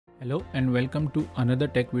Hello and welcome to another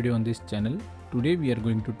tech video on this channel. Today we are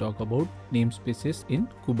going to talk about namespaces in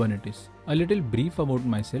Kubernetes. A little brief about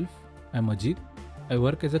myself. I'm Ajit. I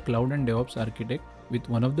work as a cloud and DevOps architect with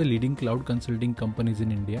one of the leading cloud consulting companies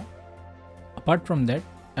in India. Apart from that,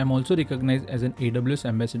 I'm also recognized as an AWS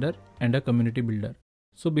ambassador and a community builder.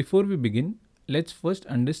 So before we begin, let's first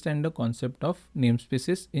understand the concept of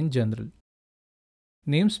namespaces in general.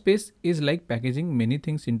 Namespace is like packaging many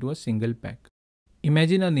things into a single pack.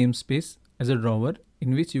 Imagine a namespace as a drawer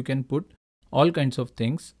in which you can put all kinds of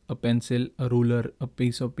things, a pencil, a ruler, a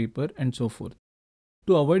piece of paper, and so forth.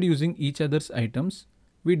 To avoid using each other's items,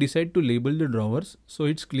 we decide to label the drawers so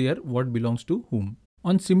it's clear what belongs to whom.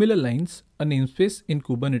 On similar lines, a namespace in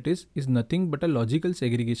Kubernetes is nothing but a logical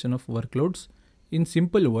segregation of workloads. In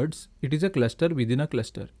simple words, it is a cluster within a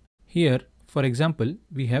cluster. Here, for example,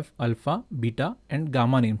 we have alpha, beta, and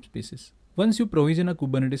gamma namespaces. Once you provision a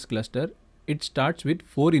Kubernetes cluster, it starts with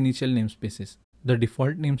 4 initial namespaces: the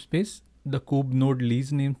default namespace, the kube node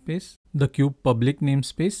lease namespace, the kube public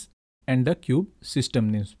namespace, and the kube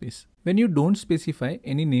system namespace. When you don't specify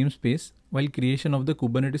any namespace while creation of the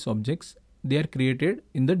Kubernetes objects, they are created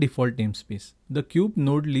in the default namespace. The kube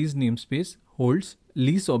node lease namespace holds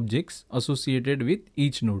lease objects associated with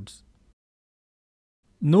each nodes.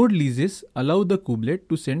 Node leases allow the kubelet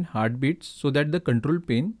to send heartbeats so that the control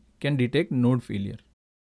plane can detect node failure.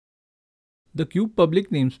 The kube public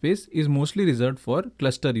namespace is mostly reserved for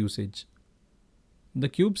cluster usage. The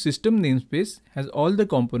kube system namespace has all the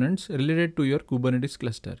components related to your Kubernetes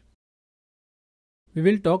cluster. We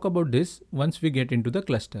will talk about this once we get into the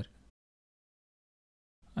cluster.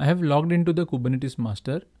 I have logged into the Kubernetes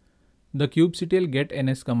master. The kubectl get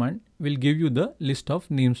ns command will give you the list of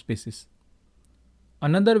namespaces.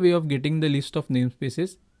 Another way of getting the list of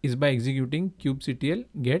namespaces is by executing kubectl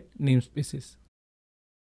get namespaces.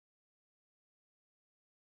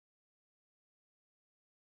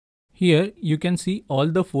 Here you can see all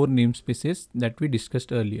the 4 namespaces that we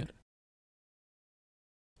discussed earlier.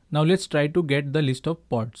 Now let's try to get the list of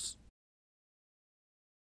pods.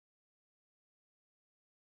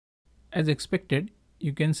 As expected,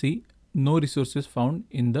 you can see no resources found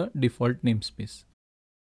in the default namespace.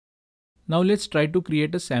 Now let's try to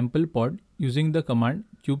create a sample pod using the command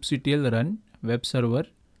kubectl run web server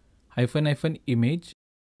 --image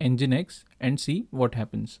nginx and see what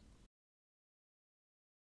happens.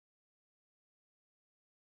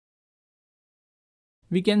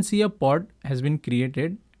 We can see a pod has been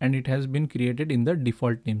created and it has been created in the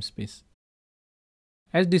default namespace.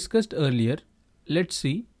 As discussed earlier, let's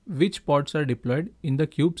see which pods are deployed in the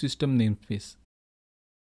kube system namespace.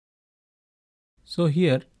 So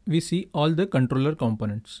here we see all the controller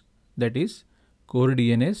components, that is core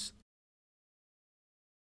DNS,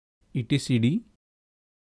 etcd,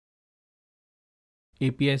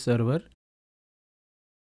 API server,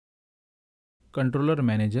 controller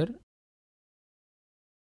manager,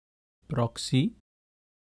 proxy,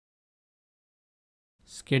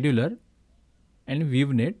 scheduler, and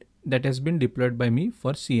ViewNet that has been deployed by me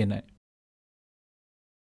for CNI.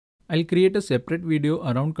 I'll create a separate video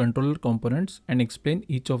around controller components and explain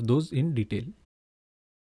each of those in detail.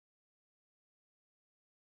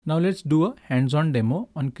 Now let's do a hands-on demo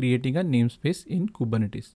on creating a namespace in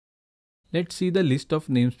Kubernetes. Let's see the list of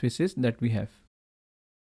namespaces that we have.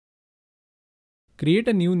 Create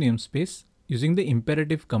a new namespace using the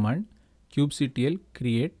imperative command kubectl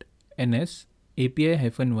create ns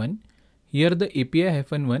API-1. Here the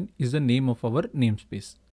API-1 is the name of our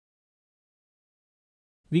namespace.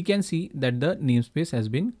 We can see that the namespace has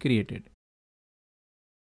been created.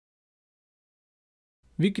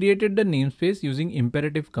 We created the namespace using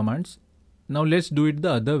imperative commands. Now let's do it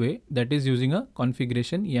the other way, that is using a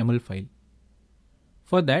configuration YAML file.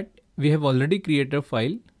 For that, we have already created a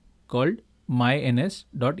file called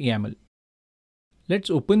myns.yaml. Let's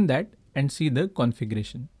open that and see the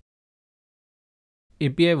configuration.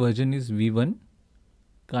 API version is v1,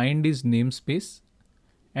 kind is namespace,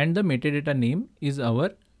 and the metadata name is our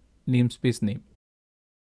namespace name.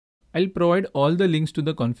 I'll provide all the links to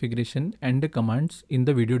the configuration and the commands in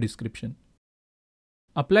the video description.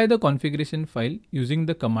 Apply the configuration file using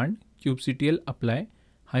the command kubectl apply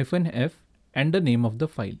 -f and the name of the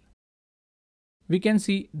file. We can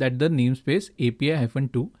see that the namespace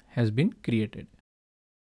API-2 has been created.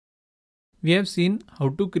 We have seen how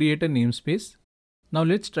to create a namespace. Now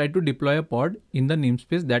let's try to deploy a pod in the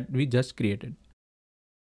namespace that we just created.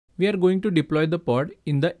 We are going to deploy the pod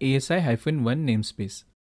in the ASI-1 namespace.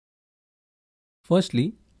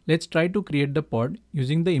 Firstly, let's try to create the pod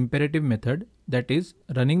using the imperative method, that is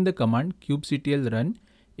running the command kubectl run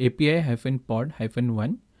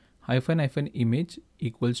API-pod-1 _image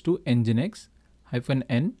equals to nginx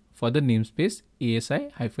 -n for the namespace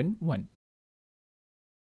ASI-1.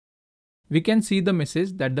 We can see the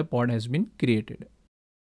message that the pod has been created.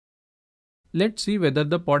 Let's see whether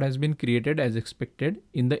the pod has been created as expected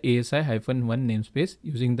in the ASI-1 namespace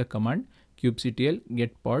using the command kubectl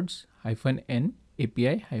get pods -n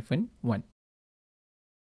API-1.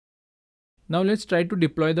 Now let's try to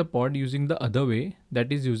deploy the pod using the other way,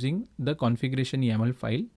 that is using the configuration YAML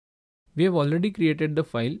file. We have already created the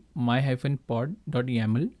file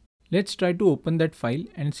my-pod.yaml. Let's try to open that file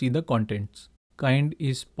and see the contents. Kind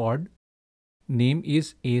is pod, name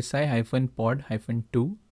is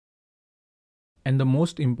ASI-pod-2, and the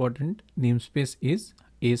most important namespace is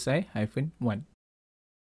ASI-1.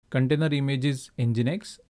 Container image is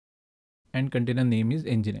nginx and container name is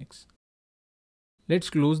nginx. Let's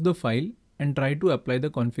close the file and try to apply the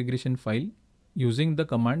configuration file using the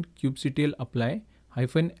command kubectl apply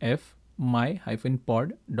 -f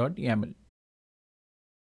my-pod.yaml.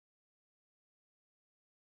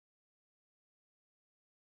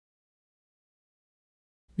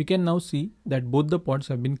 We can now see that both the pods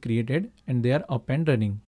have been created and they are up and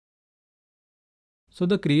running. So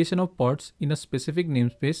the creation of pods in a specific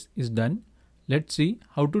namespace is done. Let's see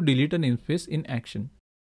how to delete a namespace in action.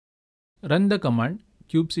 Run the command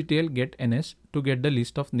kubectl get ns to get the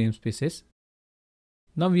list of namespaces.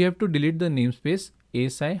 Now we have to delete the namespace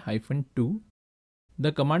ASI-2.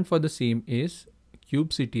 The command for the same is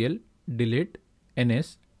kubectl delete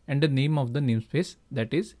ns and the name of the namespace,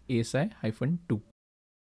 that is ASI-2.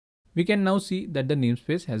 We can now see that the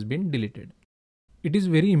namespace has been deleted. It is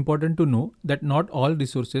very important to know that not all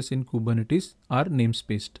resources in Kubernetes are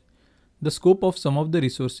namespaced. The scope of some of the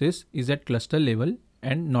resources is at cluster level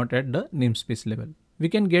and not at the namespace level. We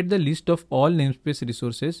can get the list of all namespace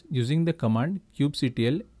resources using the command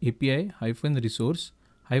kubectl API-resource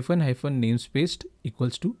 --namespaced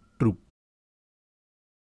equals to true.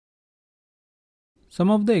 Some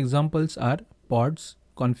of the examples are pods,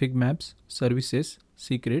 config maps, services,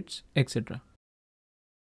 secrets, etc.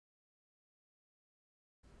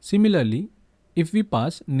 Similarly, if we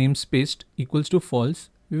pass namespaced equals to false,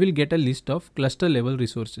 we will get a list of cluster level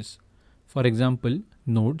resources. For example,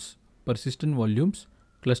 nodes, persistent volumes,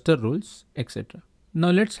 cluster roles, etc. Now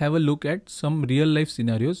let's have a look at some real life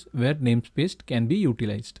scenarios where namespaced can be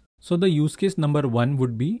utilized. So the use case number 1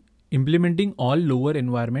 would be implementing all lower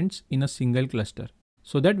environments in a single cluster,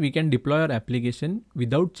 so that we can deploy our application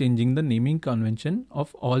without changing the naming convention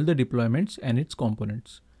of all the deployments and its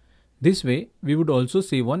components. This way, we would also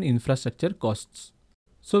save on infrastructure costs.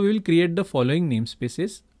 So we will create the following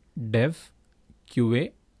namespaces: dev,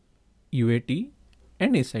 QA, UAT,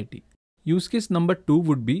 and SIT. Use case number 2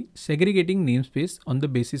 would be segregating namespace on the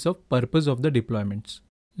basis of purpose of the deployments.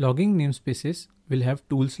 Logging namespaces will have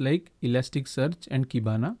tools like Elasticsearch and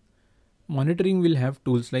Kibana. Monitoring will have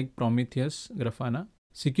tools like Prometheus, Grafana.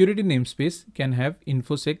 Security namespace can have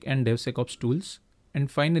InfoSec and DevSecOps tools. And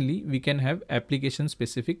finally, we can have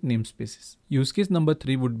application-specific namespaces. Use case number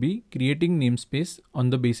 3 would be creating namespace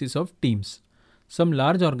on the basis of teams. Some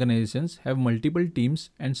large organizations have multiple teams,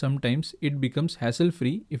 and sometimes it becomes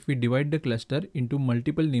hassle-free if we divide the cluster into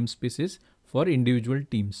multiple namespaces for individual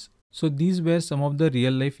teams. So these were some of the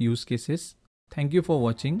real-life use cases. Thank you for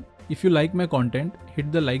watching. If you like my content,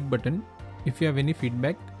 hit the like button. If you have any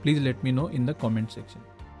feedback, please let me know in the comment section.